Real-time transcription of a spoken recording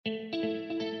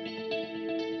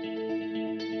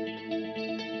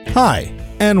Hi,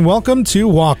 and welcome to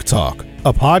Walk Talk,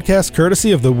 a podcast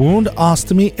courtesy of the Wound,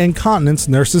 Ostomy, and Continence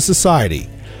Nurses Society.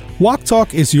 Walk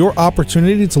Talk is your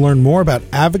opportunity to learn more about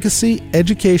advocacy,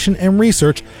 education, and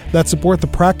research that support the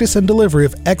practice and delivery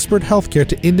of expert healthcare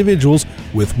to individuals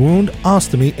with wound,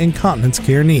 ostomy, and continence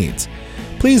care needs.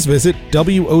 Please visit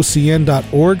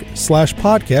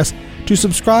wocn.org/podcast to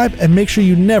subscribe and make sure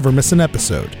you never miss an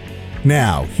episode.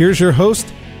 Now, here's your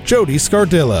host, Jody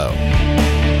Scardillo.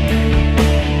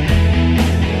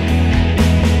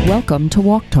 Welcome to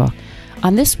Walk Talk.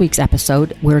 On this week's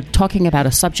episode, we're talking about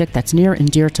a subject that's near and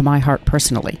dear to my heart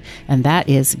personally, and that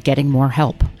is getting more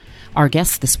help. Our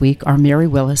guests this week are Mary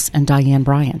Willis and Diane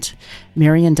Bryant.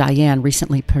 Mary and Diane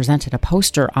recently presented a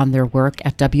poster on their work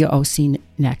at WOC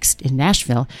Next in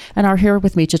Nashville and are here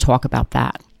with me to talk about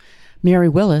that. Mary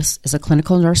Willis is a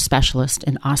clinical nurse specialist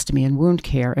in ostomy and wound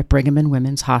care at Brigham and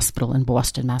Women's Hospital in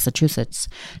Boston, Massachusetts.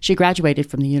 She graduated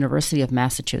from the University of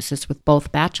Massachusetts with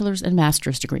both bachelor's and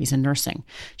master's degrees in nursing.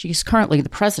 She is currently the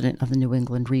president of the New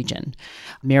England region.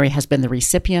 Mary has been the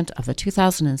recipient of the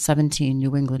 2017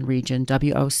 New England Region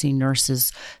WOC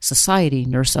Nurses Society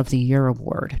Nurse of the Year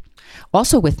Award.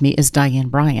 Also with me is Diane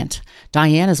Bryant.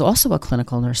 Diane is also a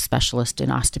clinical nurse specialist in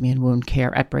ostomy and wound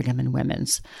care at Brigham and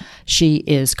Women's. She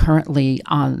is currently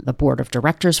on the board of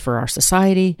directors for our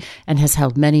society and has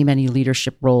held many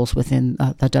leadership roles within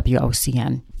the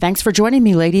WOCN. Thanks for joining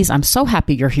me, ladies. I'm so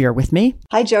happy you're here with me.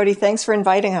 Hi, Jody. Thanks for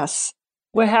inviting us.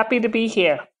 We're happy to be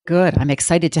here. Good. I'm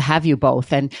excited to have you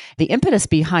both. And the impetus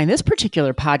behind this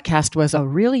particular podcast was a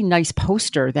really nice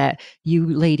poster that you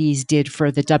ladies did for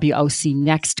the WOC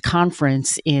Next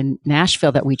conference in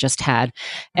Nashville that we just had.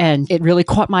 And it really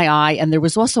caught my eye. And there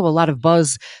was also a lot of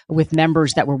buzz with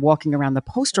members that were walking around the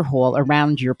poster hall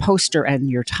around your poster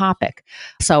and your topic.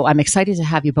 So I'm excited to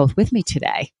have you both with me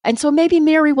today. And so maybe,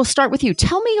 Mary, we'll start with you.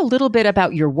 Tell me a little bit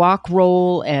about your WOC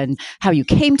role and how you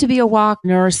came to be a WOC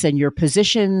nurse and your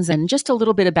positions and just a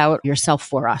little bit about yourself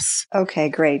for us. Okay,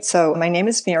 great. So my name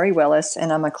is Mary Willis,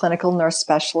 and I'm a clinical nurse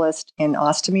specialist in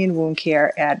ostomy and wound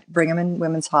care at Brigham and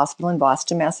Women's Hospital in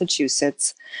Boston,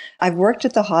 Massachusetts. I've worked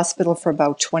at the hospital for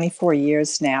about 24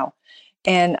 years now.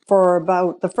 And for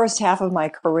about the first half of my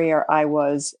career, I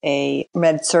was a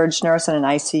med-surg nurse and an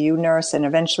ICU nurse, and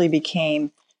eventually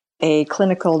became a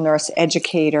clinical nurse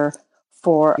educator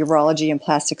for urology and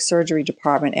plastic surgery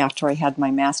department after I had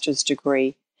my master's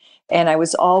degree. And I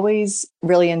was always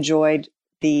really enjoyed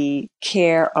the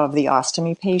care of the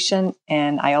ostomy patient.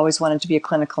 And I always wanted to be a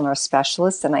clinical nurse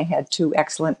specialist. And I had two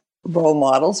excellent role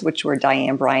models, which were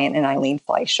Diane Bryant and Eileen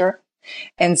Fleischer.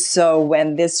 And so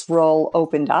when this role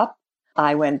opened up,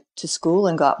 I went to school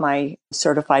and got my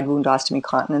certified wound ostomy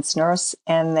continence nurse.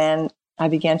 And then I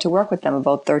began to work with them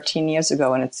about 13 years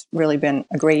ago. And it's really been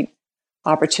a great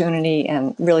opportunity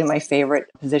and really my favorite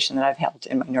position that I've held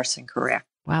in my nursing career.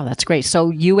 Wow, that's great. So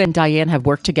you and Diane have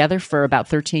worked together for about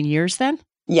 13 years then?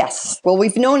 Yes. Well,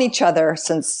 we've known each other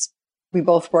since we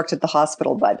both worked at the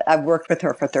hospital, but I've worked with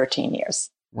her for 13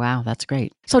 years. Wow, that's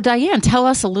great. So Diane, tell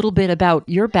us a little bit about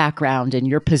your background and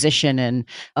your position and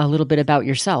a little bit about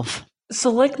yourself. So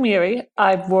like Mary,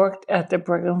 I've worked at the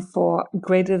Brigham for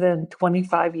greater than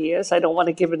 25 years. I don't want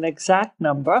to give an exact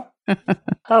number.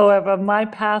 However, my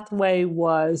pathway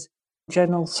was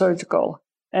general surgical.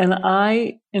 And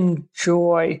I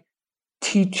enjoy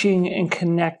teaching and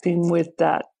connecting with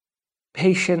that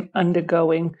patient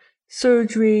undergoing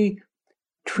surgery,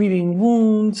 treating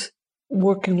wounds,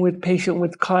 working with patient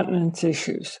with continence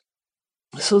issues.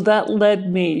 So that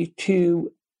led me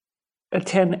to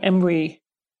attend Emory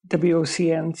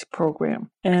WOCN's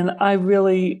program. And I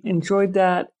really enjoyed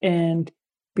that and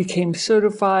became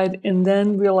certified, and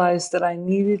then realized that I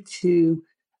needed to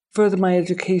further my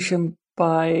education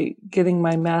by getting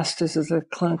my master's as a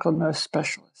clinical nurse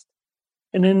specialist.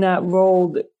 And in that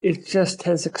role, it just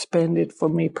has expanded for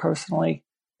me personally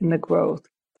in the growth.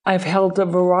 I've held a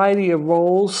variety of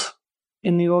roles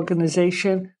in the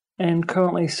organization and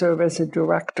currently serve as a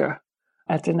director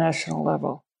at the national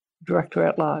level, director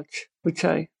at large, which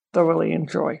I thoroughly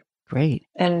enjoy. Great.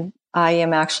 And I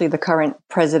am actually the current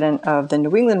president of the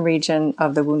New England region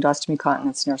of the Wound Ostomy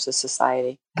Continence Nurses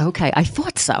Society. Okay, I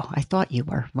thought so. I thought you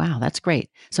were. Wow, that's great.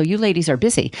 So you ladies are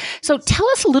busy. So tell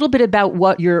us a little bit about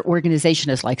what your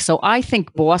organization is like. So I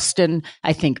think Boston,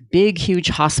 I think big, huge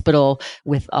hospital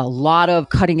with a lot of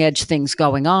cutting edge things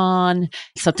going on.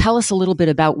 So tell us a little bit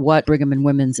about what Brigham and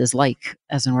Women's is like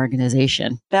as an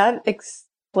organization. That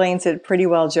explains it pretty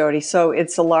well, Jody. So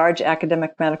it's a large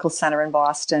academic medical center in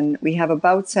Boston. We have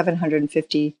about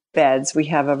 750 beds. We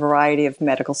have a variety of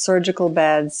medical surgical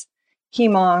beds,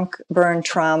 hem-onc, burn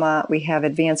trauma. We have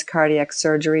advanced cardiac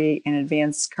surgery and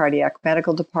advanced cardiac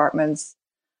medical departments,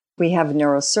 We have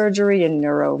neurosurgery and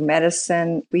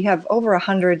neuromedicine. We have over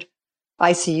 100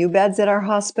 ICU beds at our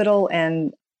hospital,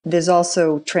 and there's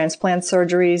also transplant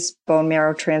surgeries, bone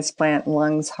marrow transplant,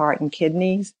 lungs, heart, and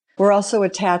kidneys. We're also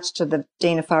attached to the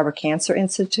Dana-Farber Cancer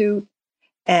Institute.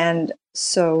 And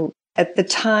so at the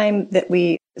time that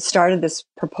we started this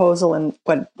proposal and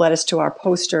what led us to our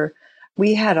poster,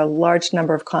 we had a large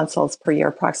number of consults per year,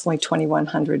 approximately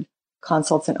 2,100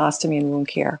 consults in ostomy and wound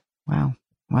care. Wow.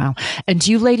 Wow. And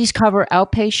do you ladies cover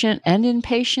outpatient and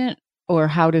inpatient, or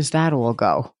how does that all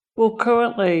go? Well,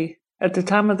 currently, at the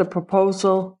time of the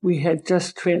proposal, we had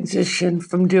just transitioned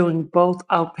from doing both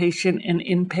outpatient and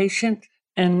inpatient,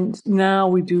 and now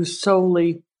we do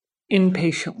solely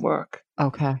inpatient work.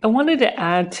 Okay. I wanted to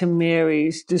add to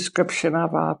Mary's description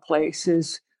of our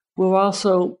places. We're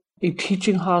also a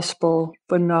teaching hospital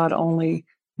for not only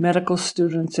medical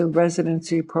students and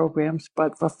residency programs,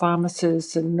 but for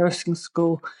pharmacists and nursing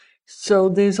school. So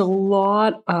there's a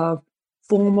lot of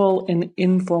formal and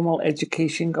informal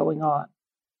education going on,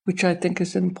 which I think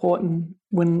is important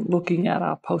when looking at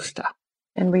our poster.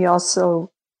 And we also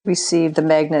received the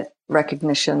magnet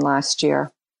recognition last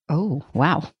year. Oh,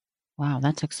 wow. Wow,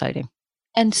 that's exciting.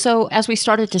 And so, as we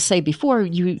started to say before,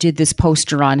 you did this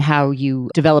poster on how you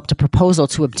developed a proposal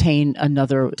to obtain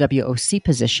another WOC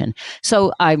position.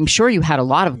 So I'm sure you had a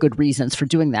lot of good reasons for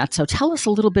doing that. So tell us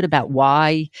a little bit about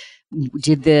why you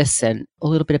did this and a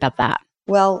little bit about that.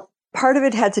 Well, part of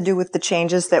it had to do with the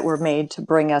changes that were made to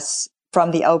bring us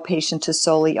from the outpatient to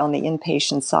solely on the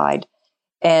inpatient side.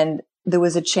 And there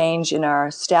was a change in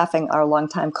our staffing. Our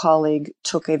longtime colleague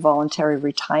took a voluntary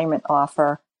retirement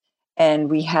offer, and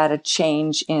we had a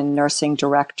change in nursing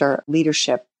director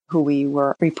leadership who we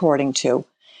were reporting to.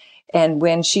 And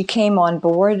when she came on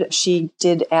board, she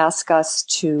did ask us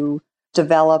to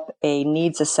develop a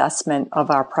needs assessment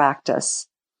of our practice.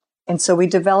 And so we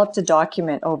developed a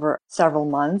document over several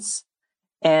months.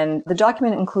 And the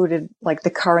document included like the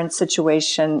current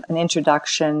situation, an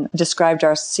introduction, described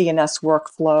our CNS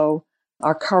workflow,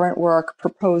 our current work,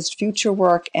 proposed future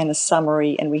work, and a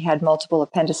summary. And we had multiple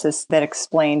appendices that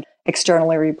explained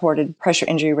externally reported pressure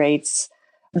injury rates,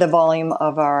 the volume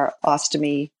of our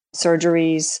ostomy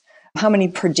surgeries, how many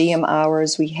per diem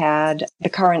hours we had, the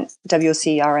current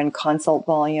WCRN consult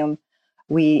volume.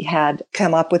 We had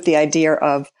come up with the idea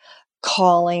of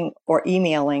calling or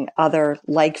emailing other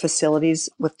like facilities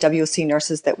with WOC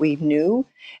nurses that we knew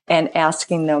and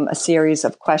asking them a series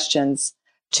of questions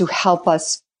to help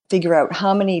us figure out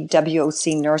how many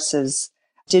WOC nurses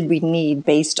did we need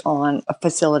based on a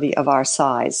facility of our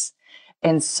size.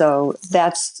 And so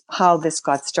that's how this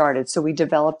got started. So we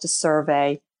developed a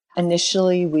survey.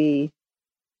 Initially, we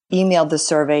emailed the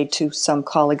survey to some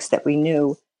colleagues that we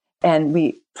knew, and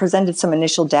we presented some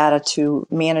initial data to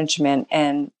management,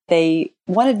 and they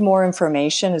wanted more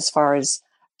information as far as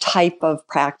type of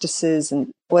practices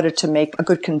in order to make a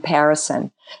good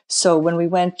comparison. So when we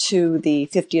went to the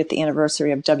 50th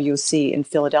anniversary of WOC in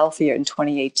Philadelphia in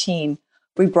 2018,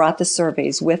 we brought the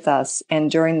surveys with us.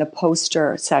 And during the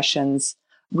poster sessions,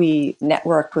 we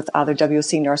networked with other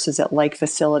WOC nurses at like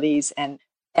facilities and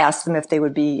asked them if they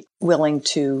would be willing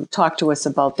to talk to us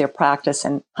about their practice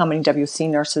and how many WOC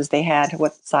nurses they had,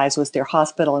 what size was their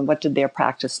hospital, and what did their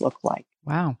practice look like.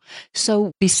 Wow.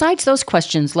 So besides those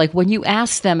questions, like when you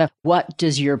asked them, what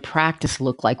does your practice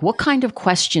look like? What kind of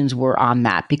questions were on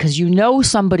that? Because you know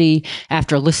somebody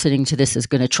after listening to this is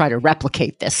going to try to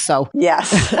replicate this. So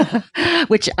yes,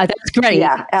 which that's great.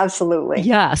 Yeah, absolutely.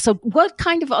 Yeah. So what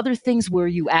kind of other things were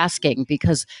you asking?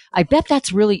 Because I bet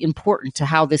that's really important to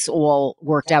how this all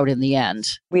worked out in the end.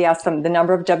 We asked them the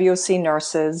number of WOC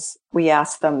nurses. We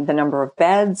asked them the number of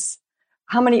beds,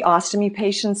 how many ostomy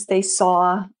patients they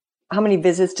saw. How many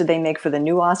visits did they make for the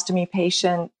new ostomy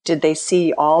patient? Did they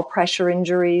see all pressure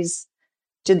injuries?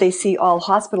 Did they see all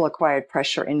hospital-acquired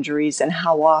pressure injuries, and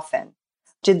how often?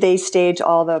 Did they stage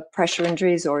all the pressure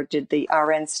injuries, or did the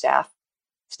RN staff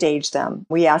stage them?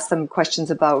 We asked them questions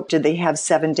about, did they have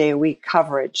 7-day-a-week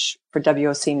coverage for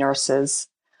WOC nurses?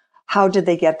 How did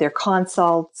they get their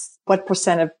consults? What %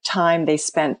 of time they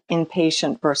spent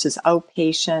inpatient versus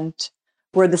outpatient?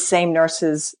 Were the same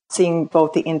nurses seeing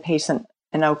both the inpatient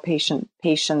and outpatient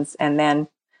patients? And then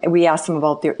we asked them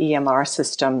about their EMR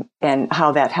system and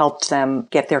how that helped them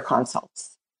get their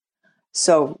consults.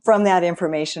 So from that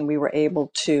information, we were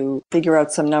able to figure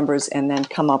out some numbers and then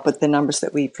come up with the numbers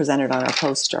that we presented on our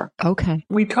poster. Okay.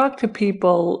 We talked to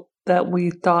people that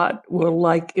we thought were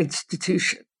like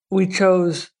institutions. We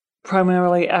chose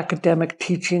primarily academic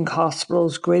teaching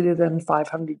hospitals greater than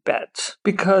 500 beds,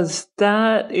 because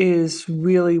that is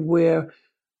really where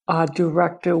our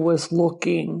director was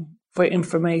looking for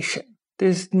information.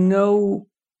 There's no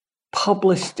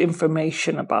published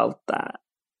information about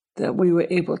that we were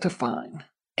able to find.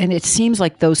 And it seems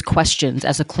like those questions,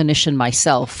 as a clinician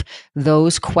myself,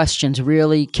 those questions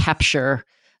really capture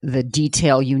the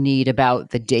detail you need about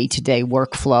the day-to-day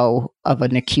workflow of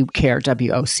an acute care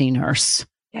WOC nurse.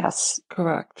 Yes.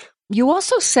 Correct. You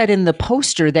also said in the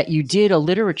poster that you did a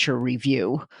literature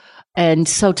review. And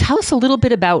so tell us a little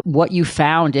bit about what you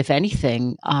found, if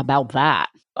anything, about that.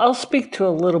 I'll speak to a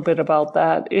little bit about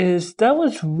that. That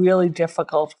was really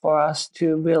difficult for us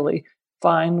to really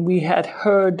find. We had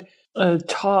heard a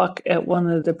talk at one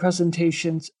of the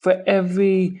presentations. For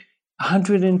every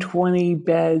 120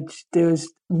 beds, there's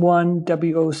one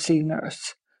WOC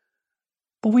nurse.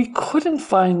 But we couldn't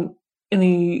find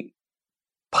any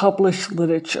published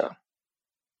literature.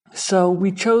 So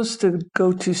we chose to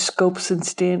go to Scopes and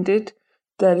Standard.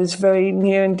 That is very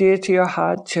near and dear to your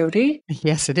heart, Jody.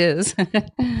 Yes, it is.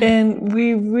 And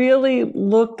we really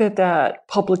looked at that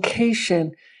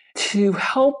publication to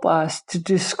help us to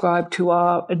describe to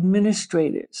our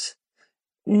administrators,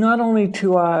 not only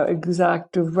to our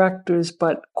exec directors,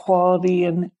 but quality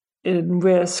and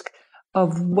risk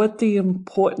of what the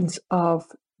importance of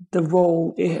the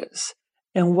role is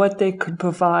and what they could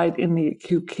provide in the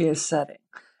acute care setting,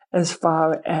 as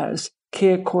far as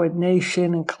care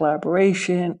coordination and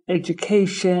collaboration,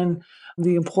 education,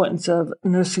 the importance of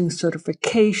nursing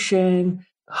certification,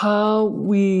 how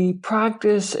we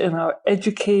practice and are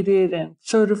educated and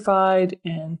certified,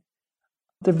 and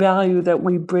the value that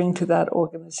we bring to that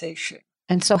organization.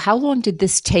 And so how long did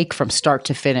this take from start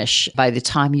to finish by the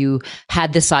time you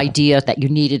had this idea that you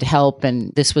needed help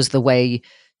and this was the way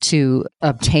to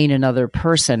obtain another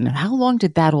person? How long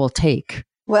did that all take?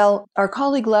 Well, our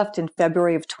colleague left in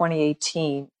February of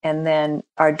 2018, and then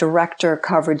our director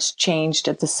coverage changed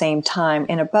at the same time.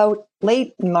 In about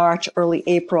late March, early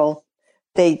April,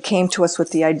 they came to us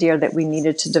with the idea that we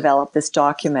needed to develop this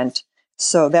document.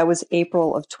 So that was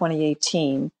April of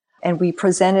 2018. And we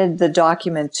presented the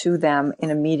document to them in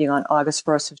a meeting on August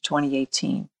 1st of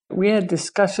 2018. We had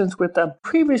discussions with them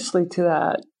previously to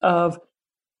that of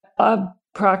our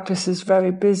practice is very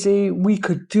busy. We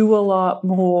could do a lot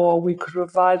more. We could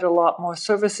provide a lot more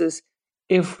services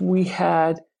if we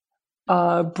had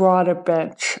a broader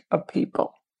bench of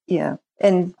people. Yeah.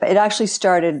 And it actually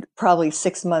started probably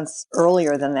 6 months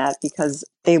earlier than that because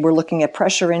they were looking at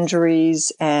pressure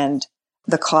injuries and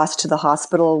the cost to the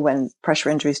hospital when pressure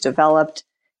injuries developed.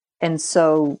 And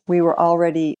so we were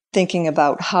already thinking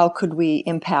about how could we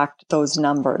impact those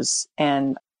numbers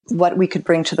and what we could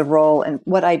bring to the role and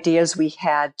what ideas we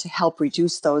had to help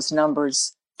reduce those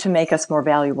numbers to make us more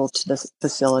valuable to the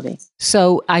facility.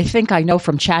 So I think I know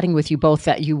from chatting with you both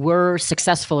that you were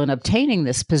successful in obtaining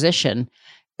this position.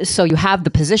 So you have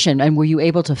the position, and were you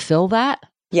able to fill that?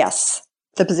 Yes.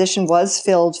 The position was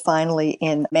filled finally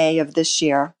in May of this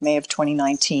year, May of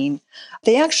 2019.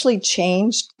 They actually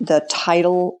changed the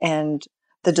title and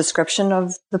the description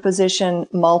of the position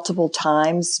multiple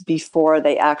times before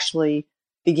they actually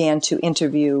began to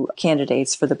interview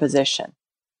candidates for the position.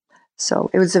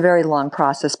 So it was a very long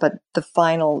process, but the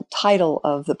final title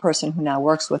of the person who now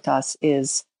works with us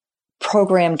is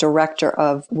Program Director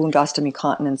of Wound Ostomy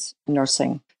Continence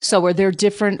Nursing. So are there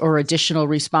different or additional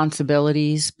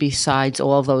responsibilities besides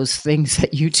all those things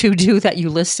that you two do that you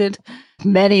listed?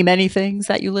 Many, many things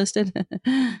that you listed?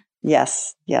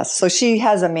 Yes. So she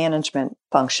has a management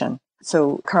function.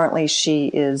 So currently she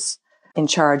is in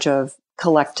charge of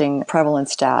collecting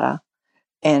prevalence data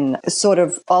and sort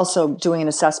of also doing an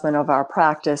assessment of our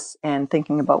practice and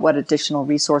thinking about what additional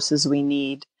resources we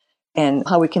need and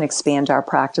how we can expand our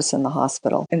practice in the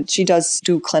hospital. And she does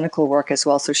do clinical work as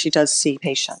well, so she does see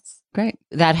patients. Great.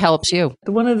 That helps you.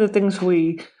 One of the things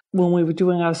when we were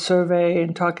doing our survey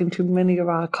and talking to many of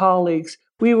our colleagues,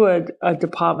 we were a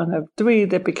department of 3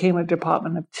 that became a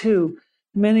department of 2.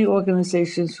 Many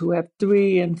organizations who have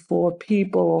 3 and 4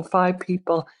 people or 5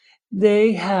 people,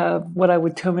 they have what I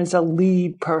would term as a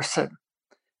lead person,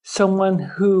 someone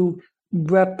who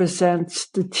represents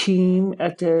the team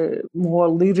at the more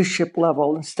leadership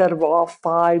level instead of all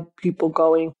 5 people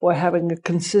going or having a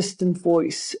consistent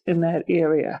voice in that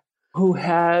area, who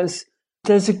has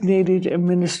designated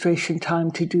administration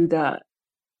time to do that.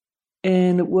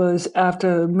 And it was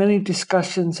after many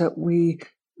discussions that we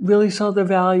really saw the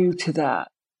value to that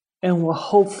and were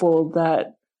hopeful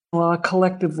that our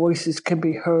collective voices can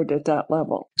be heard at that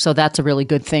level. So that's a really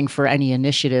good thing for any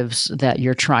initiatives that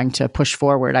you're trying to push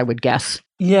forward, I would guess.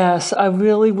 Yes, I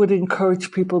really would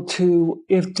encourage people to,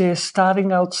 if they're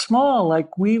starting out small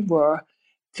like we were,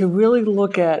 to really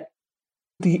look at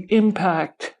the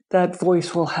impact that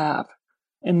voice will have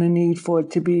and the need for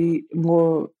it to be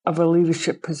more of a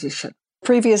leadership position.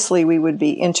 Previously, we would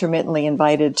be intermittently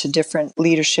invited to different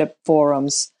leadership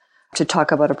forums to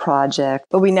talk about a project,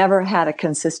 but we never had a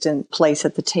consistent place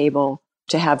at the table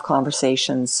to have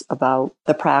conversations about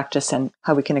the practice and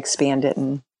how we can expand it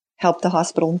and help the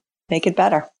hospital make it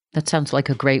better. That sounds like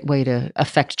a great way to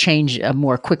affect change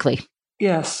more quickly.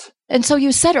 Yes. And so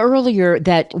you said earlier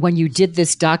that when you did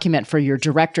this document for your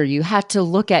director, you had to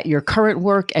look at your current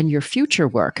work and your future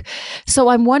work. So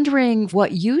I'm wondering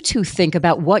what you two think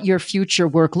about what your future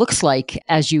work looks like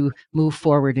as you move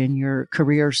forward in your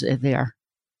careers there.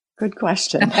 Good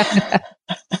question.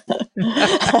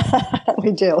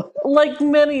 We do. Like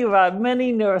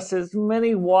many nurses,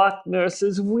 many walk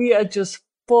nurses, we are just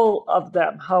full of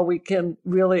them, how we can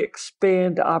really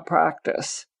expand our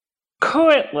practice.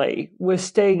 Currently, we're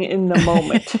staying in the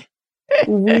moment.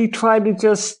 We try to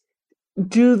just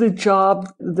do the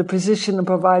job, the position, and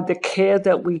provide the care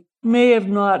that we may have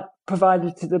not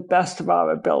provided to the best of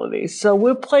our abilities. So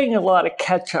we're playing a lot of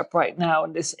catch up right now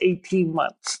in this 18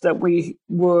 months that we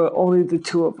were only the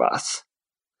two of us.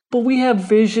 But we have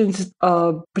visions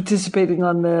of participating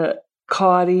on the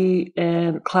CAUTI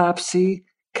and CLAPSI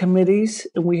committees,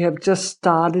 and we have just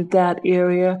started that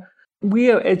area.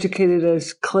 We are educated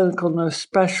as clinical nurse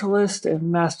specialists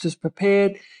and masters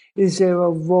prepared. Is there a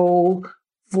role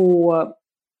for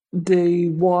the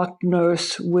walk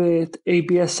nurse with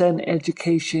ABSN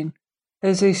education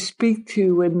as they speak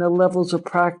to in the levels of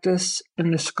practice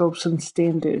and the scopes and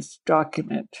standards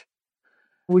document?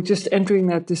 We're just entering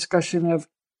that discussion of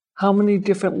how many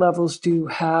different levels do you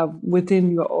have within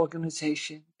your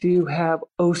organization? Do you have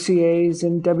OCAs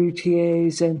and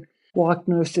WTAs and walk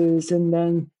nurses and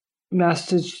then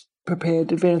masters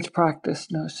prepared advanced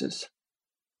practice nurses?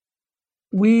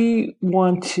 We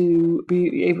want to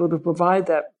be able to provide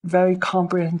that very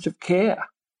comprehensive care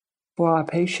for our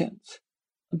patients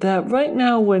that right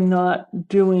now we're not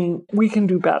doing. We can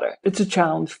do better. It's a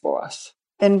challenge for us.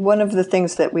 And one of the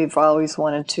things that we've always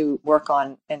wanted to work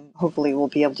on, and hopefully we'll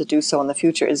be able to do so in the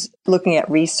future, is looking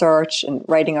at research and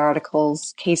writing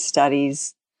articles, case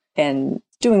studies, and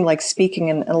doing like speaking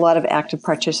and a lot of active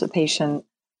participation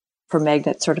for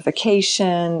magnet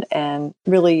certification, and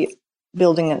really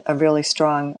building a really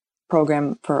strong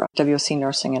program for WOC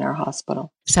nursing in our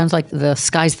hospital. Sounds like the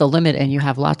sky's the limit and you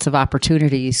have lots of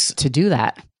opportunities to do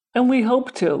that. And we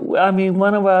hope to. I mean,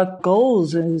 one of our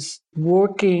goals is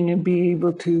working and be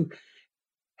able to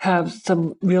have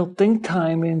some real think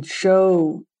time and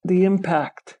show the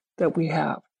impact that we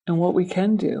have and what we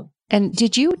can do. And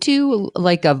did you do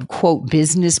like a quote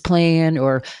business plan,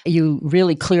 or you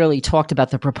really clearly talked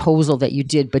about the proposal that you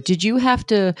did, but did you have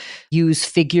to use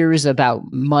figures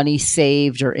about money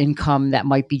saved or income that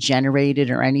might be generated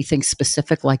or anything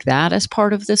specific like that as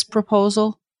part of this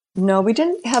proposal? No, we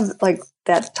didn't have like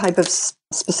that type of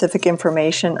specific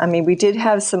information. I mean, we did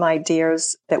have some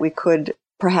ideas that we could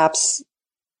perhaps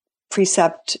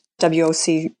precept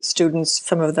WOC students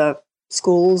from the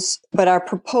schools, but our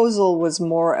proposal was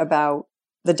more about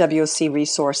the WOC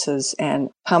resources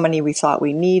and how many we thought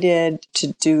we needed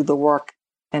to do the work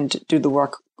and to do the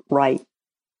work right.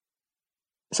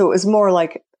 So it was more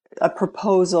like a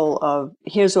proposal of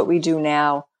here's what we do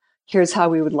now, here's how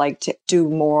we would like to do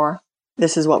more,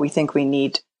 this is what we think we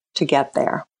need to get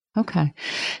there. Okay.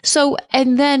 So,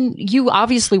 and then you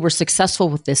obviously were successful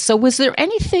with this. So was there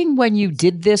anything when you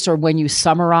did this or when you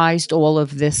summarized all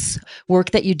of this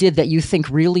work that you did that you think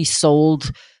really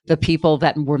sold the people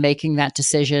that were making that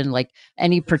decision? Like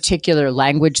any particular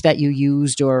language that you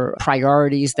used or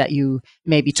priorities that you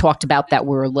maybe talked about that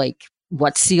were like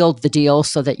what sealed the deal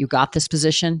so that you got this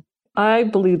position? I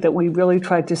believe that we really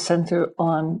tried to center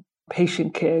on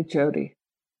patient care, Jody.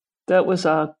 That was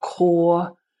our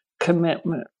core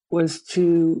commitment, was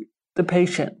to the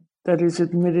patient that is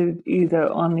admitted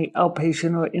either on the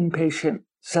outpatient or inpatient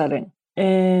setting.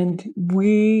 And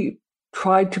we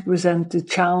tried to present the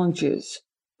challenges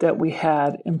that we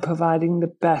had in providing the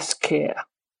best care.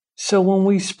 So when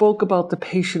we spoke about the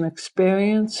patient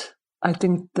experience, I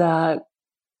think that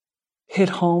hit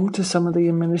home to some of the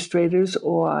administrators,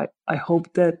 or I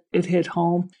hope that it hit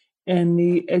home, and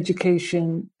the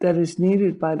education that is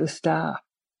needed by the staff.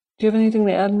 Do you have anything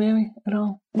to add, Mary, at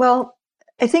all? Well,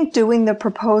 I think doing the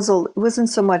proposal wasn't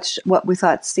so much what we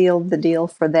thought sealed the deal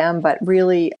for them, but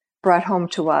really brought home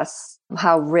to us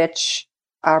how rich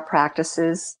our practice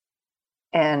is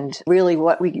and really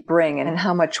what we bring and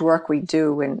how much work we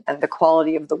do and the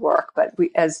quality of the work. But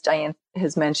we, as Diane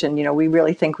has mentioned, we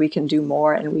really think we can do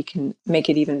more and we can make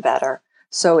it even better.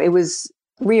 So it was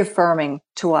reaffirming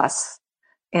to us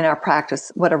in our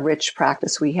practice what a rich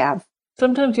practice we have.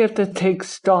 Sometimes you have to take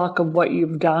stock of what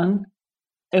you've done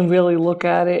and really look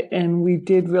at it. And we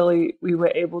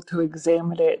were able to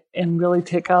examine it and really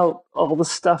take out all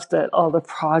the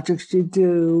projects you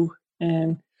do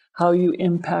and how you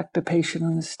impact the patient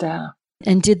and the staff.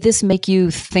 And did this make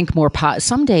you think more?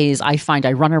 Some days I find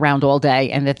I run around all day,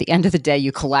 and at the end of the day,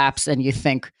 you collapse and you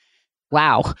think,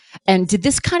 wow. And did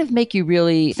this kind of make you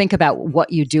really think about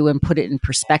what you do and put it in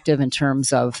perspective in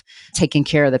terms of taking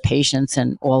care of the patients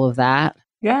and all of that?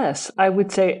 Yes, I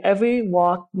would say every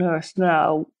walk nurse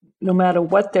now, no matter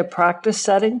what their practice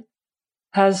setting,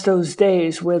 has those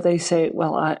days where they say,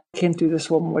 well, I can't do this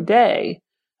one more day.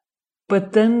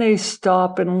 But then they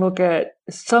stop and look at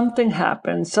something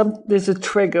happens. There's a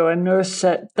trigger. A nurse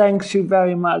said, thanks you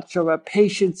very much. Or a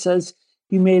patient says,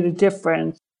 you made a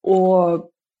difference. Or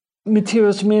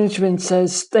materials management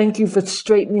says, thank you for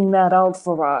straightening that out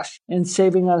for us and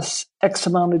saving us X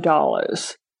amount of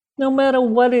dollars. No matter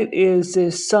what it is,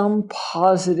 there's some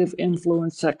positive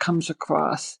influence that comes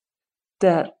across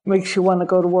that makes you want to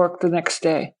go to work the next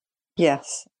day.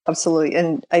 Yes, absolutely.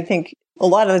 And I think a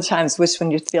lot of the times,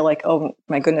 when you feel like, oh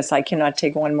my goodness, I cannot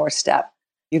take one more step,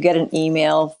 you get an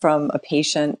email from a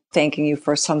patient thanking you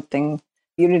for something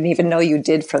you didn't even know you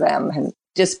did for them, and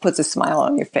just puts a smile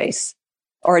on your face.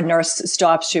 Or a nurse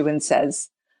stops you and says,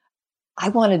 I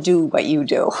want to do what you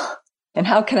do. And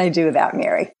how can I do that,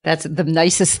 Mary? That's the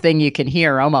nicest thing you can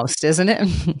hear almost, isn't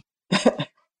it?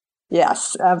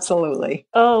 Yes, absolutely.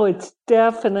 Oh, it's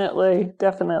definitely.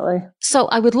 So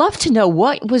I would love to know,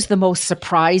 what was the most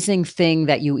surprising thing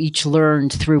that you each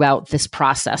learned throughout this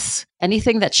process?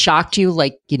 Anything that shocked you,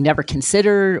 like you never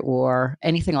considered, or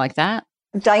anything like that?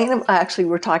 Diana, actually,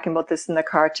 we're talking about this in the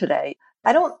car today.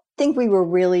 I don't think we were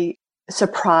really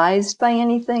surprised by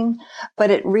anything, but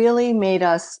it really made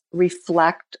us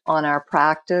reflect on our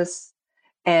practice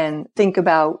and think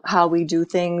about how we do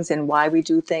things and why we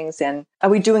do things, and are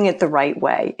we doing it the right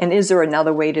way? And is there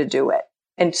another way to do it?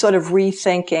 And sort of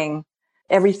rethinking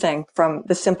everything from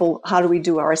the simple, how do we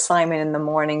do our assignment in the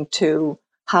morning, to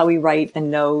how we write a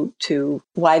note, to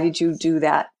why did you do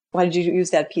that? Why did you use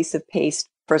that piece of paste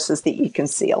versus the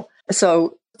e-conceal?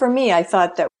 So for me, I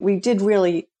thought that we did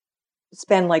really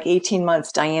spend like 18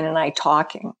 months, Diane and I,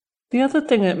 talking. The other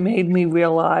thing that made me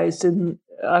realize, and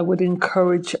I would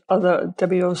encourage other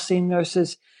WOC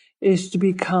nurses, is to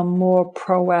become more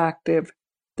proactive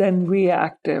than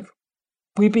reactive.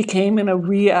 We became in a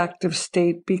reactive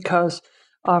state because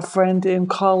our friend and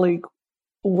colleague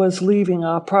was leaving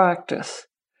our practice.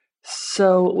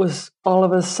 So it was all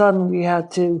of a sudden we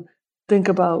had to think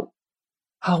about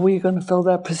how we're going to fill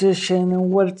that position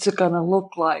and what's it going to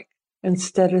look like,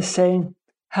 instead of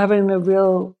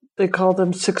having they call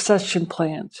them succession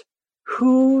plans.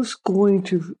 Who's going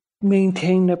to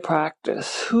maintain the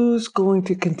practice? Who's going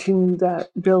to continue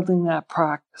building that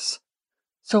practice?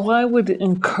 So I would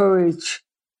encourage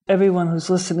everyone who's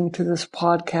listening to this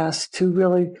podcast to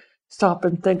really stop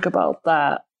and think about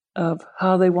that, of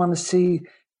how they want to see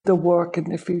the work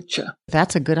in the future.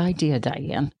 That's a good idea,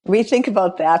 Diane. We think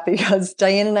about that because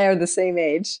Diane and I are the same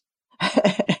age.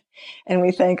 And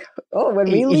we think, oh,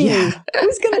 when we leave,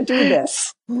 who's going to do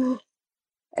this?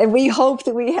 And we hope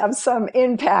that we have some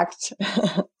impact.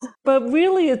 But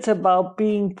really, it's about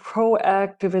being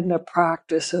proactive in the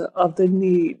practice of the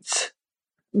needs,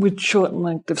 with short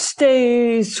length of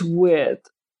stays, with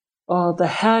all the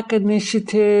hack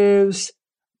initiatives,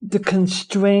 the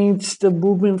constraints, the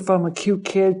movement from acute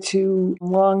care to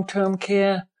long-term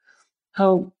care,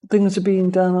 how things are being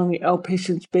done on the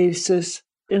outpatient basis.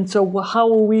 And so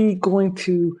how are we going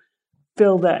to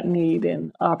fill that need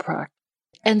in our practice?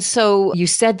 And so you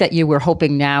said that you were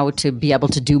hoping now to be able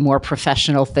to do more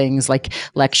professional things like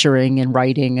lecturing and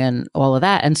writing and all of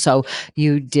that. And so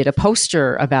you did a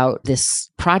poster about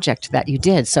this project that you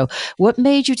did. So what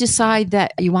made you decide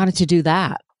that you wanted to do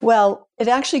that? Well, it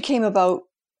actually came about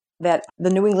that the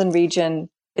New England region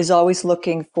is always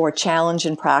looking for challenge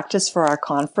in practice for our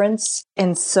conference.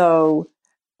 And so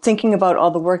thinking about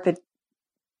all the work that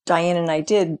Diane and I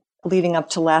did leading up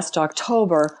to last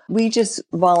October, we just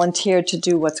volunteered to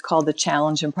do what's called the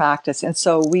challenge in practice. And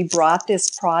so we brought this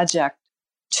project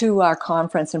to our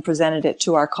conference and presented it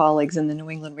to our colleagues in the New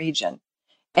England region.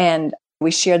 And we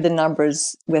shared the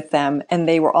numbers with them, and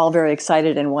they were all very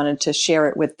excited and wanted to share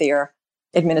it with their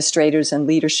administrators and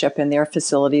leadership in their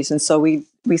facilities. And so we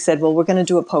said, well, we're going to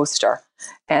do a poster.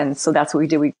 And so that's what we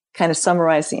did. We kind of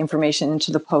summarized the information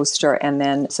into the poster and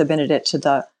then submitted it to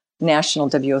the National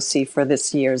WOC for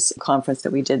this year's conference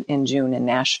that we did in June in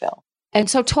Nashville. And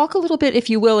so talk a little bit, if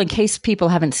you will, in case people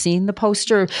haven't seen the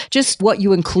poster, just what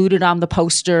you included on the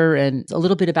poster and a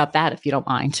little bit about that, if you don't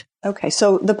mind. Okay,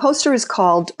 so the poster is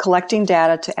called Collecting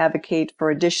Data to Advocate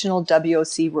for Additional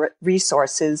WOC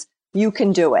Resources. You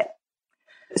Can Do It.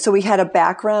 So we had a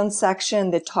background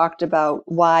section that talked about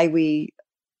why we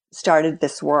started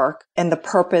this work and the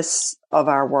purpose of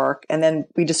our work. And then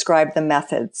we described the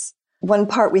methods. One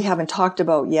part we haven't talked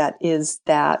about yet is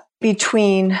that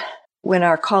between when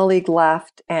our colleague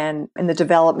left and in the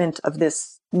development of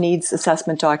this needs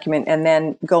assessment document and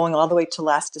then going all the way to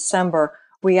last December,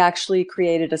 we actually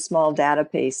created a small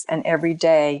database. And every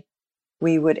day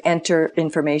we would enter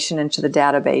information into the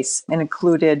database and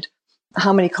included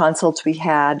how many consults we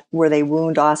had, were they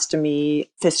wound, ostomy,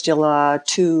 fistula,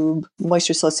 tube,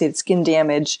 moisture-associated skin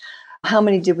damage, how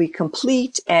many did we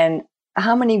complete, and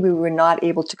how many we were not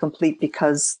able to complete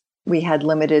because we had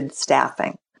limited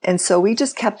staffing. And so we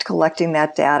just kept collecting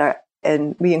that data,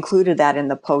 and we included that in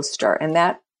the poster. And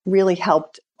that really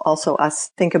helped also us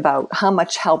think about how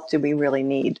much help do we really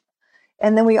need.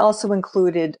 And then we also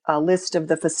included a list of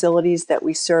the facilities that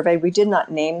we surveyed. We did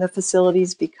not name the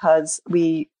facilities because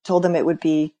we told them it would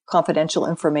be confidential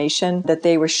information, that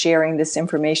they were sharing this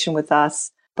information with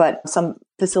us. But some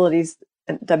facilities,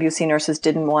 WC nurses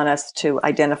didn't want us to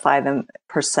identify them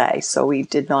per se, so we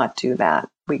did not do that.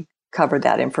 We covered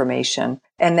that information.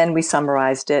 And then we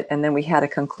summarized it, and then we had a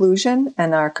conclusion.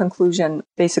 And our conclusion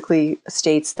basically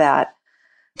states that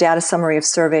data summary of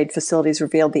surveyed facilities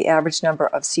revealed the average number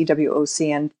of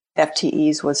CWOCN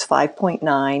FTEs was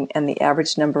 5.9, and the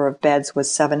average number of beds was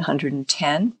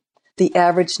 710. The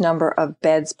average number of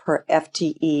beds per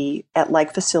FTE at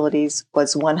like facilities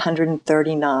was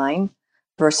 139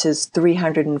 versus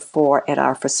 304 at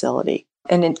our facility.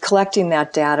 And in collecting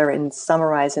that data and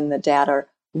summarizing the data,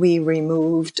 we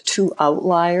removed 2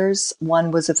 outliers.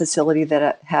 One was a facility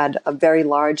that had a very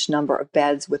large number of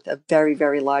beds with a very,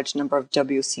 very large number of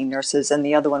WC nurses. And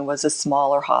the other one was a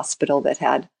smaller hospital that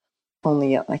had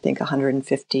only, I think,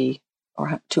 150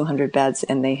 or 200 beds,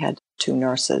 and they had 2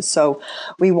 nurses. So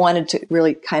we wanted to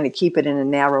really kind of keep it in a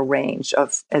narrow range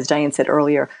of, as Diane said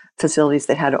earlier, facilities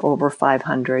that had over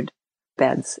 500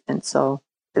 beds. And so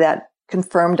that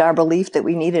confirmed our belief that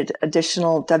we needed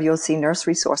additional WOC nurse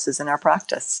resources in our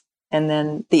practice. And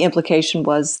then the implication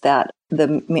was that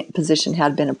the position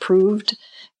had been approved.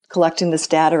 Collecting this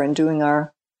data and doing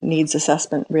our needs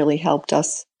assessment really helped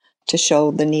us to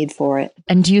show the need for it.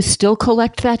 And do you still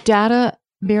collect that data,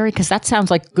 Mary? Because that sounds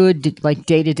like good, like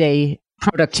day-to-day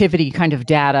productivity kind of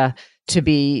data to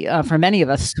be, for many of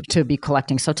us to be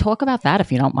collecting. So talk about that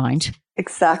if you don't mind.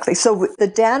 Exactly. So the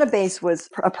database was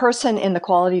a person in the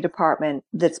quality department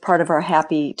that's part of our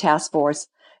HAPPY task force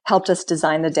helped us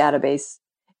design the database.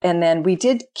 And then we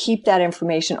did keep that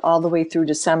information all the way through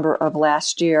December of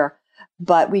last year,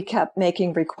 but we kept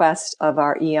making requests of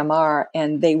our EMR,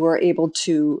 and they were able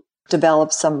to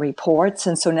develop some reports.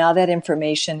 And so now that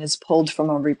information is pulled from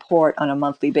a report on a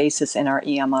monthly basis in our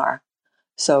EMR.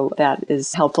 So that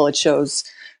is helpful. It shows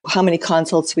how many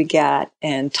consults we get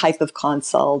and type of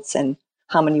consults and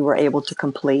how many we're able to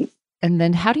complete. And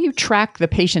then how do you track the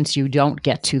patients you don't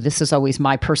get to? This is always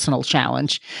my personal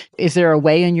challenge. Is there a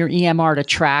way in your EMR to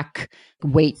track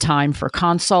wait time for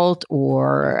consult,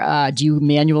 or do you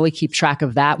manually keep track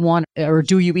of that one? Or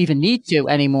do you even need to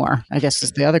anymore? I guess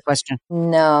is the other question.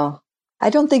 No, I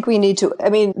don't think we need to. I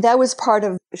mean, that was part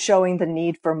of showing the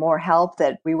need for more help,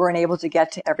 that we weren't able to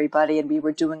get to everybody, and we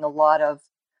were doing a lot of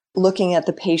looking at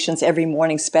the patients every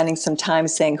morning, spending some time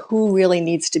saying who really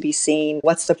needs to be seen,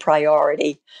 what's the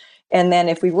priority. And then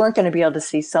if we weren't going to be able to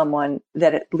see someone,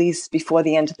 that at least before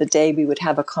the end of the day, we would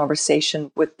have a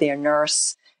conversation with their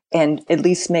nurse and at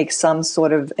least make some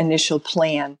sort of initial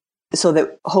plan so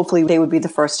that hopefully they would be the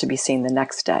first to be seen the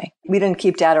next day. We didn't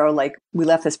keep data or like we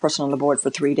left this person on the board for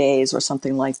 3 days or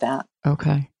something like that.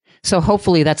 Okay. So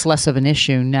hopefully that's less of an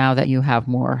issue now that you have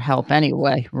more help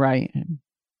anyway, right?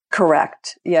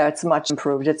 Correct. Yeah, it's much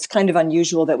improved. It's kind of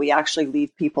unusual that we actually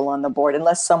leave people on the board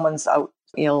unless someone's out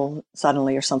ill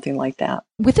suddenly or something like that.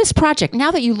 With this project,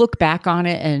 now that you look back on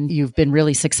it and you've been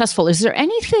really successful, is there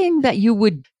anything that you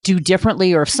would do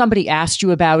differently? Or if somebody asked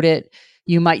you about it,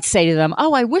 you might say to them,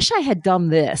 oh, I wish I had done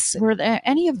this. Were there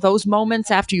any of those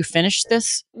moments after you finished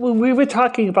this? Well, we were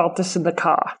talking about this in the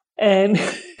car, and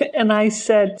I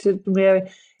said to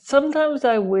Mary, sometimes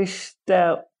I wish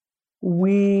that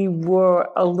we were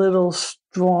a little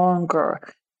stronger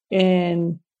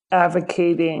in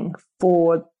advocating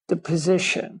for the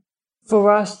position.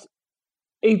 For us,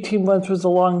 18 months was a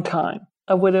long time.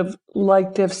 I would have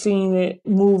liked to have seen it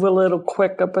move a little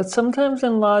quicker, but sometimes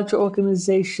in large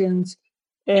organizations,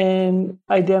 and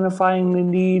identifying the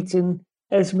needs. And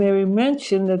as Mary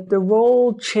mentioned, that the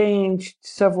role changed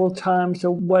several times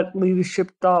of what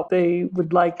leadership thought they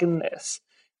would like in this.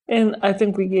 And I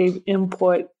think we gave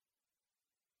input,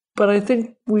 but I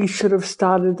think we should have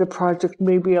started the project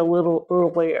maybe a little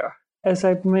earlier. As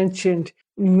I've mentioned,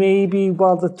 maybe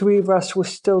while the three of us were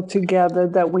still together,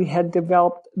 that we had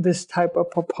developed this type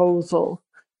of proposal,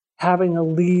 having a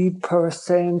lead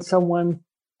person, someone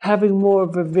having more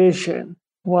of a vision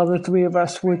while the three of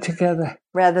us were together.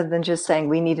 Rather than just saying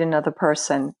we need another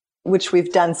person, which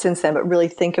we've done since then, but really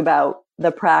think about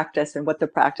the practice and what the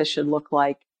practice should look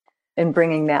like and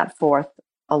bringing that forth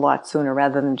a lot sooner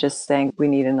rather than just saying we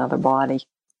need another body.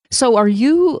 So are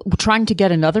you trying to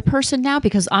get another person now?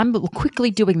 Because I'm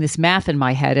quickly doing this math in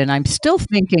my head, and I'm still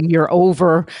thinking you're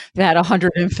over that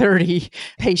 130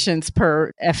 patients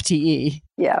per FTE.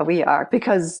 Yeah, we are.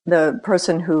 Because the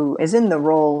person who is in the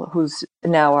role, who's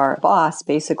now our boss,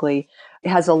 basically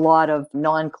has a lot of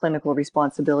non-clinical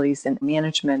responsibilities and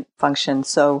management functions.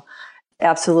 So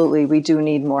absolutely, we do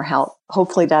need more help.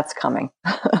 Hopefully that's coming.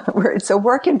 It's a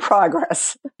work in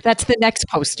progress. That's the next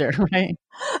poster, right?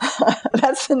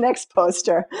 That's the next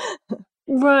poster.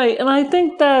 Right. And I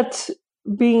think that's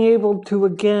being able to,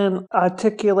 again,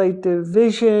 articulate the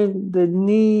vision, the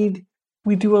need.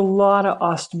 We do a lot of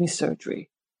ostomy surgery,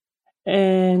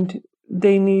 and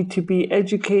they need to be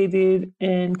educated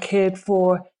and cared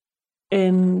for.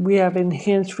 And we have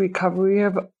enhanced recovery. We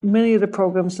have many of the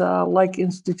programs like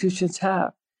institutions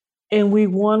have. And we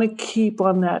want to keep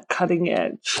on that cutting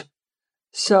edge.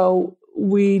 So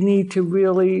we need to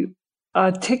really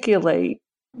articulate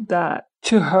that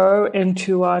to her and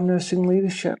to our nursing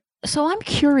leadership. So I'm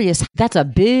curious, that's a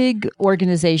big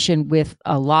organization with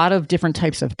a lot of different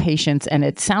types of patients, and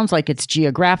it sounds like it's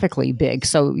geographically big.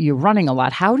 So you're running a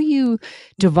lot. How do you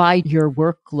divide your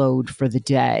workload for the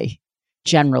day?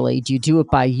 Generally, do you do it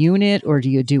by unit or do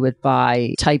you do it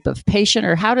by type of patient,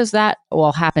 or how does that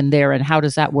all happen there and how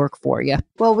does that work for you?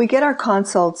 Well, we get our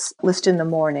consults listed in the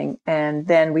morning, and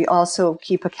then we also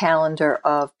keep a calendar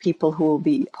of people who will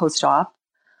be post-op,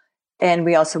 and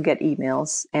we also get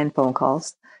emails and phone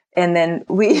calls. And then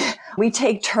we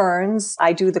take turns.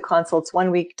 I do the consults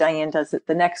one week, Diane does it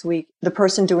the next week. The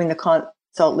person doing the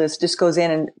consult list just goes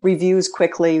in and reviews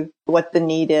quickly what the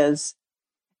need is.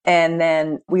 And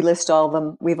then we list all of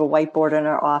them. We have a whiteboard in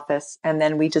our office, and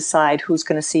then we decide who's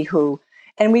going to see who.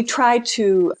 And we try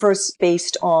to first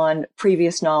based on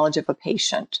previous knowledge of a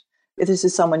patient. If this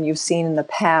is someone you've seen in the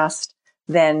past,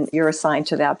 then you're assigned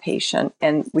to that patient.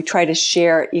 And we try to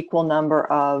share equal number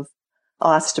of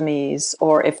ostomies,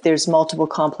 or if there's multiple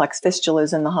complex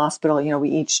fistulas in the hospital, we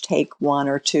each take one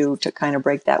or two to kind of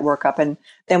break that work up. And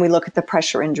then we look at the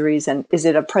pressure injuries, and is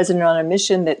it a president on a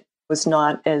mission that was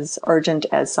not as urgent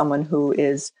as someone who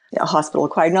is hospital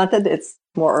acquired? Not that it's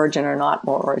more urgent or not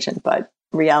more urgent, but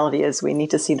reality is we need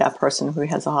to see that person who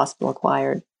has a hospital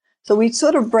acquired. So we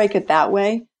sort of break it that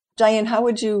way. Diane, how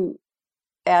would you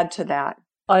add to that?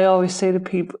 I always say to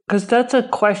people, because that's a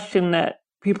question that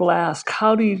people ask,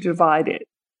 how do you divide it?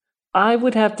 I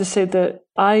would have to say that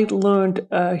I learned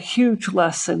a huge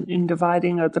lesson in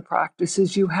dividing of the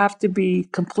practices. You have to be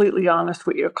completely honest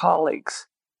with your colleagues,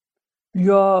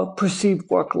 your perceived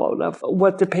workload of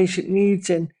what the patient needs,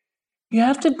 and you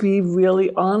have to be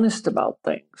really honest about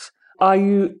things. Are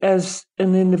you, as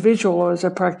an individual or as a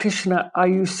practitioner, are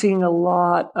you seeing a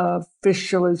lot of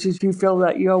fistulas? Do you feel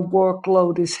that your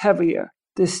workload is heavier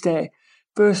this day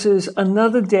versus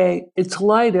another day it's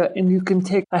lighter and you can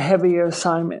take a heavier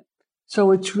assignment?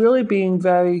 So it's really being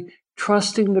very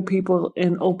trusting the people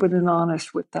and open and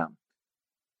honest with them.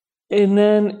 And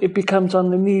then it becomes on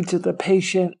the needs of the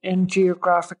patient and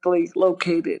geographically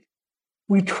located.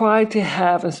 We try to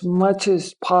have as much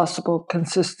as possible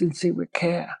consistency with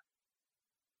care.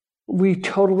 We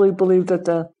totally believe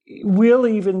that we'll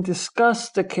even discuss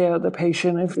the care of the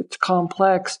patient if it's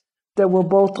complex, that we're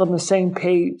both on the same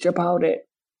page about it.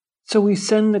 So we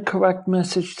send the correct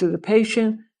message to the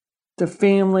patient, the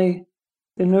family,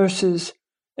 the nurses,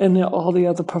 and all the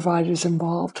other providers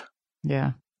involved.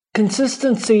 Yeah.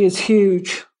 Consistency is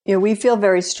huge. We feel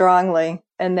very strongly,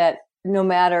 and that no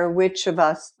matter which of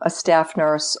us, a staff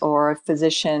nurse or a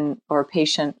physician or a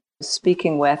patient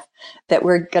speaking with, that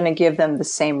we're going to give them the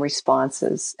same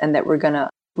responses and that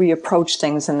we approach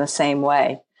things in the same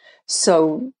way.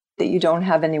 So that you don't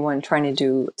have anyone trying to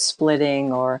do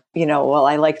splitting or, well,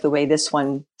 I like the way this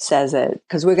one says it,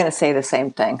 because we're going to say the same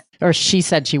thing. Or she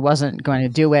said she wasn't going to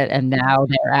do it, and now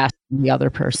they're asking the other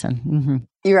person. Mm-hmm.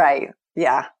 You're right.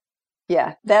 Yeah.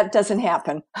 Yeah, that doesn't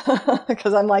happen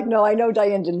because I'm like, no, I know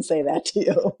Diane didn't say that to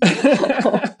you.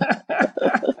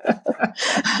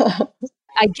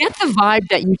 I get the vibe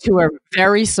that you two are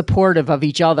very supportive of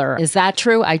each other. Is that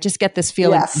true? I just get this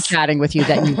feeling from chatting with you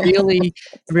that you really,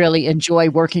 really enjoy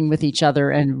working with each other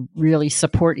and really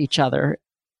support each other.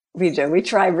 We do. We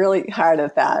try really hard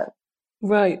at that.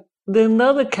 Right. The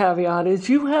another caveat is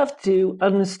you have to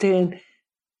understand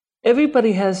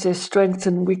everybody has their strengths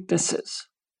and weaknesses.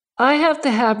 I have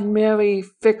to have Mary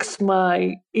fix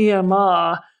my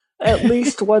EMR at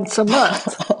least once a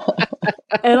month.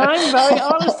 And I'm very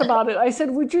honest about it. I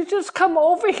said, would you just come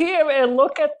over here and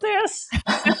look at this?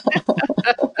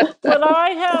 But I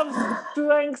have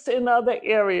strengths in other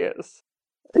areas.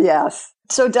 Yes.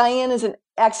 So Diane is an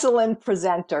excellent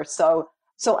presenter. So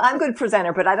I'm a good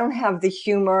presenter, but I don't have the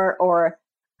humor, or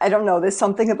I don't know. There's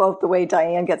something about the way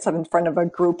Diane gets up in front of a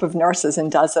group of nurses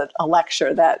and does a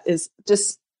lecture that is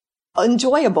just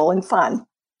enjoyable and fun.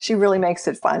 She really makes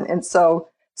it fun. And so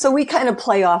we kind of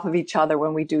play off of each other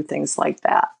when we do things like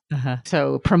that. Uh-huh.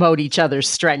 So promote each other's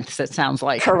strengths, it sounds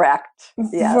like. Correct.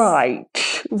 Yes.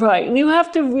 Right. And you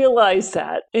have to realize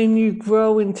that, and you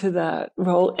grow into that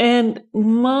role. And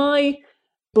my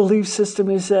belief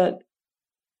system is that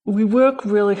we work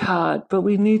really hard, but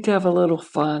we need to have a little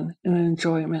fun and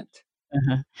enjoyment.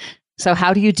 Uh-huh. So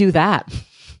how do you do that?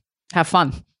 Have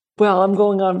fun. Well, I'm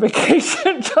going on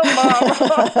vacation tomorrow.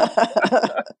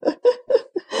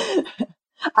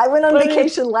 I went on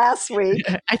vacation last week.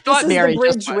 I thought Mary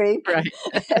just went. Week, right.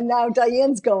 And now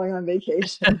Diane's going on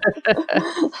vacation.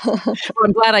 Well,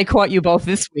 I'm glad I caught you both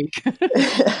this week.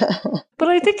 But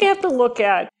I think you have to look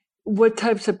at what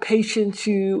types of patients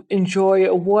you enjoy,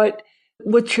 or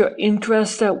what's your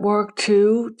interest at work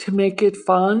too, to make it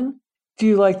fun. Do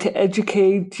you like to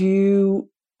educate? Do you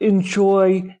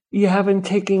enjoy, you haven't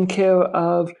taken care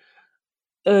of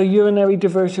urinary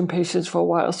diversion patients for a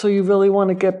while, so you really want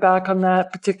to get back on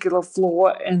that particular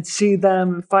floor and see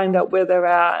them and find out where they're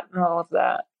at and all of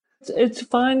that. It's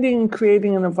finding and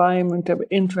creating an environment of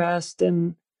interest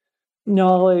and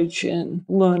knowledge and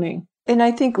learning. And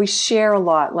I think we share a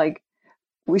lot. Like,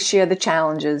 we share the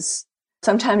challenges.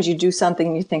 Sometimes you do something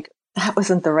and you think, that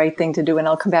wasn't the right thing to do. And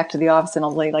I'll come back to the office and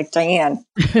I'll be like, Diane,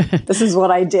 this is what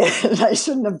I did. I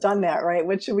shouldn't have done that, right?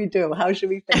 What should we do? How should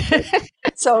we fix it?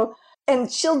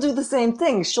 And she'll do the same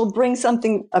thing. She'll bring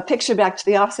a picture back to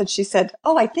the office, and she said,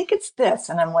 oh, I think it's this.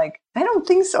 And I'm like, I don't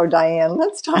think so, Diane.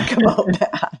 Let's talk about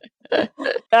that.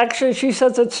 Actually, she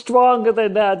says it's stronger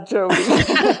than that, Jody.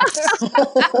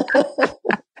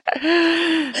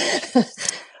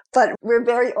 But we're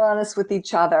very honest with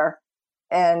each other.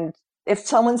 And if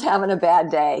someone's having a bad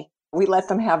day, we let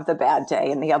them have the bad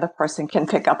day, and the other person can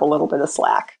pick up a little bit of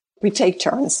slack. We take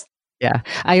turns. Yeah.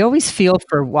 I always feel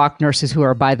for walk nurses who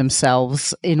are by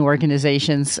themselves in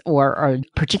organizations, or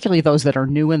particularly those that are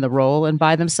new in the role and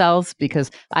by themselves,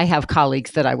 because I have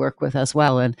colleagues that I work with as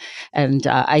well. And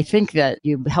I think that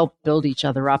you help build each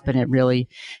other up, and it really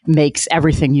makes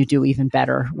everything you do even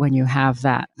better when you have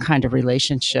that kind of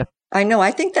relationship. I know.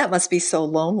 I think that must be so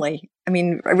lonely. I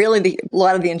mean, really, a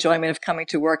lot of the enjoyment of coming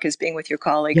to work is being with your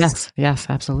colleagues. Yes,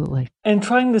 absolutely. And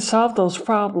trying to solve those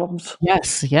problems.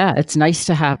 Yes, yeah. It's nice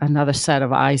to have another set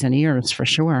of eyes and ears for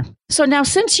sure. So now,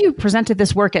 since you presented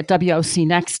this work at WOC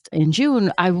Next in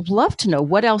June, I would love to know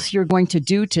what else you're going to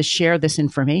do to share this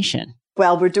information.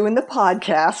 Well, we're doing the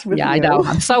podcast with you. I know.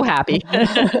 I'm so happy.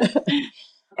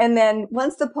 And then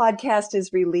once the podcast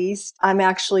is released, I'm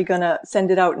actually going to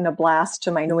send it out in a blast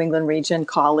to my New England region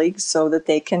colleagues so that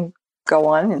they can go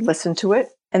on and listen to it.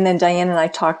 And then Diane and I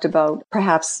talked about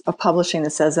perhaps publishing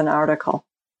this as an article.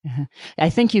 Uh-huh. I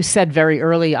think you said very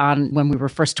early on when we were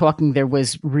first talking, there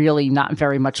was really not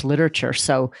very much literature.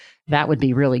 So that would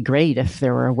be really great if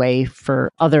there were a way for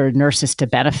other nurses to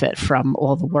benefit from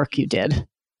all the work you did.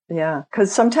 Yeah,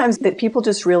 because sometimes people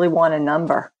just really want a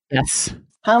number. Yes.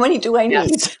 How many do I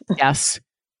need? Yes.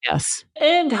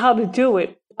 And how to do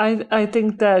it. I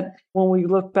think that when we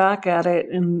look back at it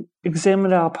and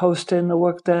examine our post and the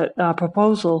work that our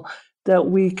proposal, that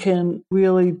we can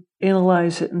really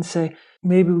analyze it and say,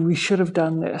 maybe we should have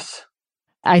done this.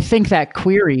 I think that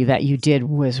query that you did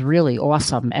was really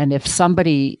awesome. And if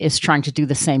somebody is trying to do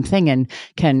the same thing and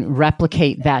can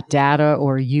replicate that data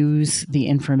or use the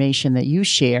information that you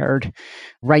shared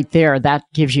right there, that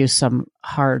gives you some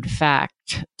hard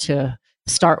fact to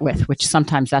start with, which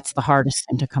sometimes that's the hardest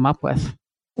thing to come up with.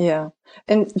 Yeah.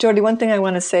 And Jody, one thing I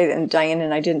want to say, and Diane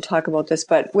and I didn't talk about this,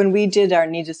 but when we did our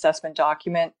needs assessment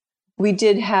document, we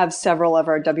did have several of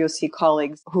our WOC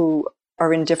colleagues who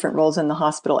are in different roles in the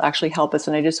hospital actually help us.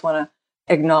 And I just want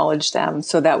to acknowledge them.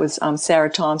 So that was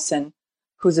Sarah Thompson,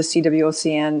 who's a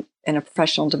CWOCN and a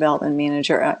professional development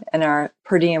manager, and our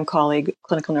per diem colleague,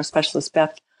 clinical nurse specialist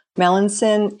Beth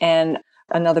Melanson, and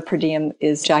Another per diem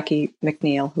is Jackie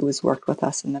McNeil, who has worked with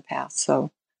us in the past.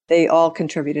 So they all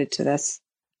contributed to this.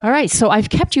 All right. So I've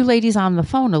kept you ladies on the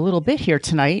phone a little bit here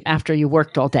tonight after you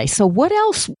worked all day. So what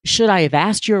else should I have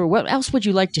asked you, or what else would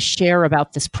you like to share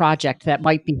about this project that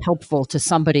might be helpful to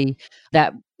somebody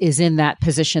that is in that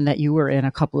position that you were in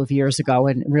a couple of years ago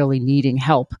and really needing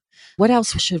help? What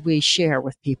else should we share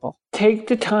with people? Take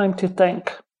the time to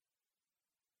think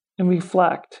and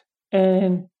reflect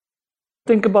and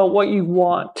think about what you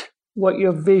want, what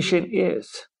your vision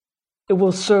is. It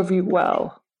will serve you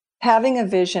well. Having a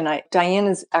vision, Diane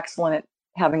is excellent at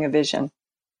having a vision.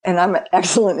 And I'm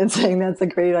excellent in saying that's a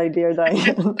great idea,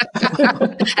 Diane.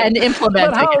 And implementing.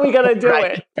 But how are we going to do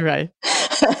it? Right.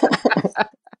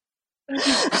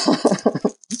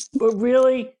 But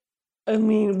really, I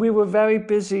mean, we were very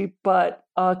busy, but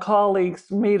our colleagues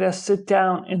made us sit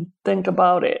down and think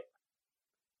about it.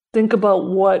 Think about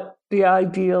what the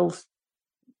ideal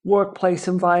workplace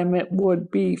environment would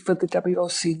be for the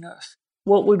WOC nurse.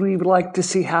 What would we like to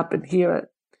see happen here at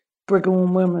Brigham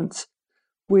and Women's,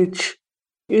 which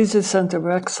is a center of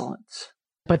excellence?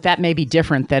 But that may be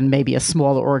different than maybe a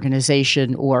smaller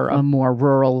organization or a more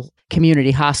rural community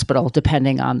hospital,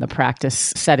 depending on the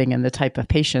practice setting and the type of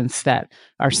patients that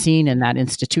are seen in that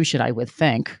institution, I would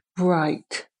think.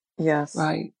 Right. Yes.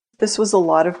 Right. This was a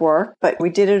lot of work, but we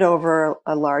did it over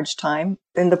a large time.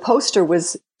 And the poster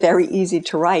was very easy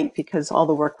to write because all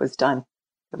the work was done.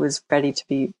 It was ready to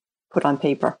be put on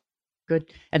paper. Good.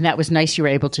 And that was nice. You were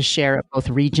able to share it both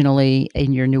regionally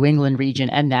in your New England region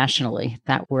and nationally.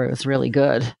 That was really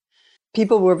good.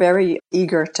 People were very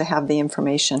eager to have the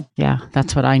information. Yeah,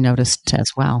 that's what I noticed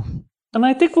as well. And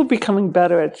I think we're becoming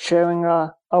better at sharing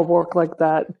our work like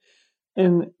that.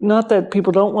 And not that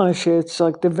people don't want to share, it's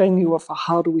like the venue of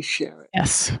how do we share it.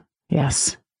 Yes,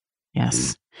 yes,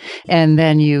 yes. And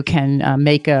then you can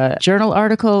make a journal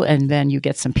article, and then you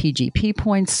get some PGP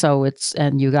points.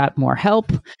 And you got more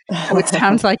help. So it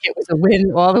sounds like it was a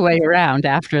win all the way around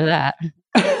after that.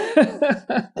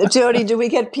 Jody, do we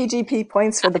get PGP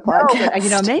points for the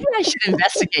podcast? No, maybe I should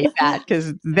investigate that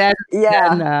because then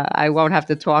I won't have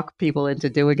to talk people into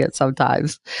doing it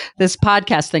sometimes. This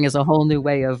podcast thing is a whole new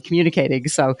way of communicating.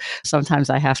 So sometimes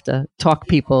I have to talk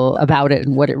people about it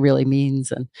and what it really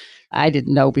means. And I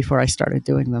didn't know before I started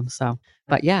doing them. So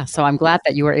I'm glad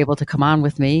that you were able to come on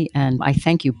with me. And I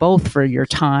thank you both for your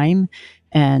time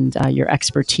and your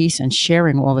expertise and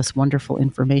sharing all this wonderful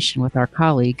information with our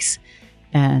colleagues.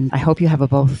 And I hope you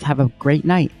both have a great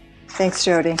night. Thanks,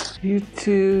 Jody. You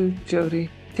too, Jody.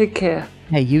 Take care.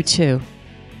 Hey, you too.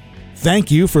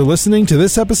 Thank you for listening to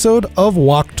this episode of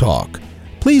Walk Talk.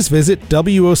 Please visit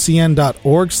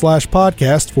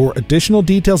WOCN.org/podcast for additional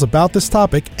details about this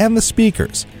topic and the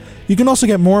speakers. You can also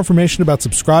get more information about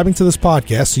subscribing to this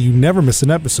podcast so you never miss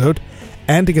an episode,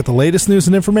 and to get the latest news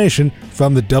and information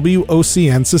from the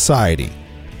WOCN Society.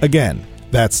 Again,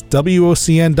 that's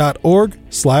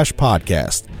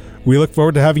WOCN.org/podcast. We look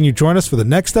forward to having you join us for the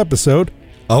next episode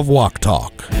of Walk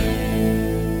Talk.